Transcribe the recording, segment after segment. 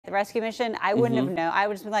the rescue mission, I wouldn't have known. I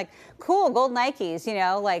would just be like, cool, gold Nikes, you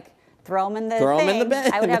know, like throw them in the throw thing. them in the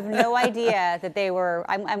bin. I would have no idea that they were,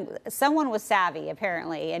 someone was savvy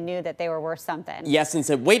apparently and knew that they were worth something. Yes, and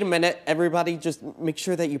said, wait a minute, everybody, just make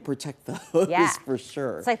sure that you protect those for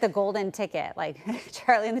sure. It's like the golden ticket, like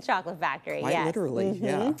Charlie and the Chocolate Factory. Quite literally,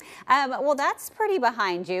 yeah. Well, that's pretty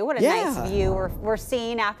behind you. What a nice view we're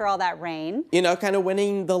seeing after all that rain. You know, kind of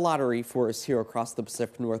winning the lottery for us here across the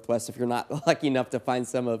Pacific Northwest. If you're not lucky enough to find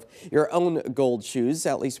some of your own gold shoes,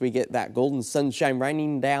 at least we get that golden sunshine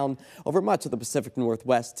raining down over much of the Pacific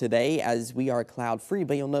Northwest today as we are cloud free,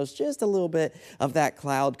 but you'll notice just a little bit of that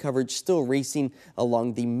cloud coverage still racing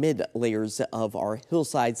along the mid layers of our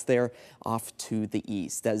hillsides there off to the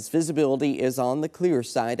east, as visibility is on the clear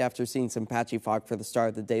side after seeing some patchy fog for the start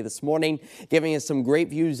of the day this morning, giving us some great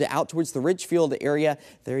views out towards the Ridgefield area.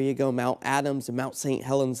 There you go, Mount Adams and Mount St.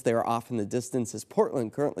 Helens there off in the distance, as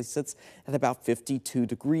Portland currently sits at about 52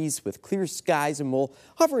 degrees with clear skies, and we'll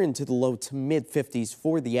hover into the low to mid 50s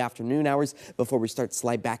for the afternoon hours before we start to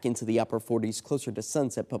slide back into the upper 40s closer to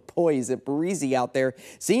sunset. But boy, is it breezy out there.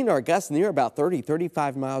 Seeing our gusts near about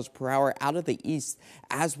 30-35 miles per hour out of the east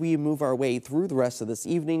as we move our way through the rest of this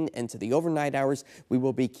evening into the overnight hours. We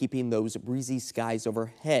will be keeping those breezy skies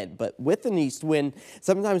overhead, but with an east wind,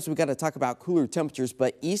 sometimes we got to talk about cooler temperatures.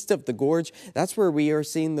 But east of the gorge, that's where we are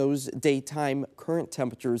seeing those daytime current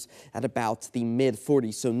temperatures at about the mid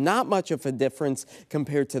 40s. So not much of a difference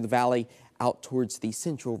compared to the valley out towards the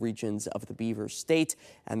central regions of the Beaver State,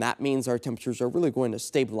 and that means our temperatures are really going to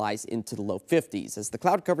stabilize into the low 50s as the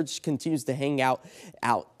cloud coverage continues to hang out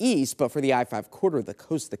east. But for the I-5 corridor, the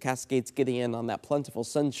coast, the Cascades getting in on that plentiful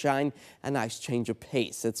sunshine, a nice change of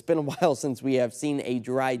pace. It's been a while since we have seen a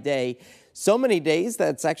dry day. So many days that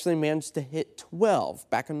it's actually managed to hit 12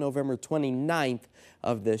 back on November 29th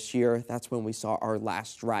of this year. That's when we saw our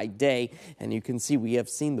last dry day, and you can see we have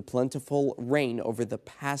seen the plentiful rain over the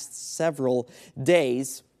past several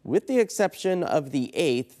days, with the exception of the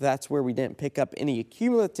 8th. That's where we didn't pick up any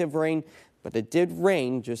cumulative rain, but it did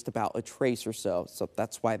rain just about a trace or so. So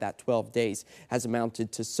that's why that 12 days has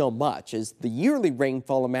amounted to so much, as the yearly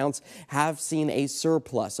rainfall amounts have seen a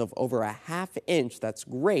surplus of over a ½ inch. That's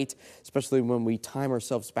great, especially when we time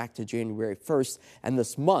ourselves back to January 1st. And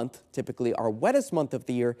this month, typically our wettest month of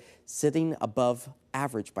the year, sitting above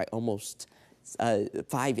average by almost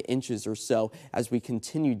 5 inches or so, as we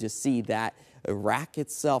continue to see that rack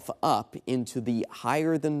itself up into the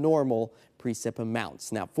higher than normal precip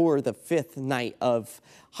amounts. Now, for the 5th night of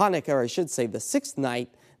Hanukkah, or I should say the 6th night,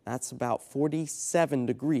 that's about 47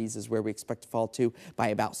 degrees is where we expect to fall to by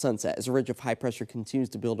about sunset. As a ridge of high pressure continues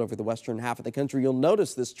to build over the western half of the country, you'll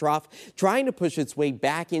notice this trough trying to push its way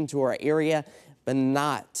back into our area, but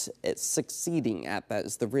not succeeding at that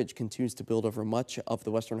as the ridge continues to build over much of the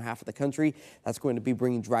western half of the country. That's going to be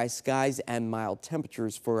bringing dry skies and mild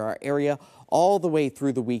temperatures for our area all the way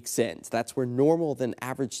through the week's end. That's where normal than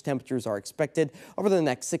average temperatures are expected over the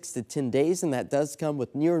next 6 to 10 days, and that does come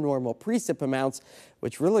with near normal precip amounts,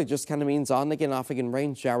 which really just kind of means on again, off again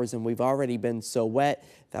rain showers, and we've already been so wet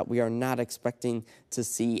that we are not expecting to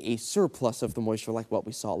see a surplus of the moisture like what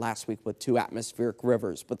we saw last week with 2 atmospheric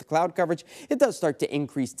rivers. But the cloud coverage, it does start to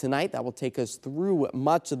increase tonight. That will take us through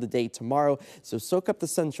much of the day tomorrow. So soak up the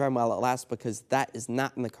sunshine while it lasts, because that is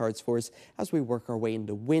not in the cards for us as we work our way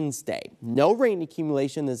into Wednesday. No rain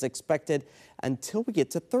accumulation is expected until we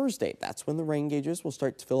get to Thursday. That's when the rain gauges will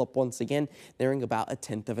start to fill up once again, nearing about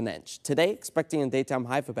 1/10 of an inch. Today, expecting a daytime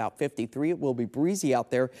high of about 53. It will be breezy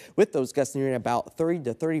out there with those gusts nearing about 30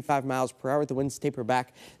 to 35 miles per hour. The winds taper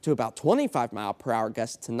back to about 25 mile per hour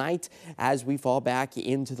gusts tonight as we fall back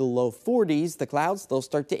into the low 40s. The clouds, they'll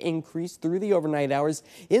start to increase through the overnight hours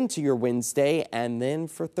into your Wednesday, and then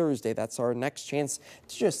for Thursday, that's our next chance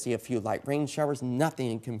to just see a few light rain showers.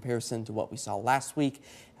 Nothing in comparison to what we saw last week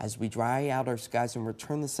as we dry out our skies and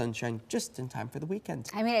return the sunshine just in time for the weekend.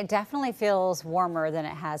 I mean, it definitely feels warmer than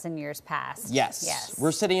it has in years past. Yes.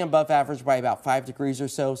 We're sitting above average by about 5 degrees or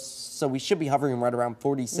so, so we should be hovering right around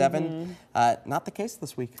 47. Not the case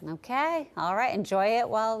this week. Okay. All right. Enjoy it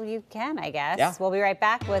while you can, I guess. Yeah. We'll be right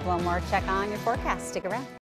back with one more check on your forecast. Stick around.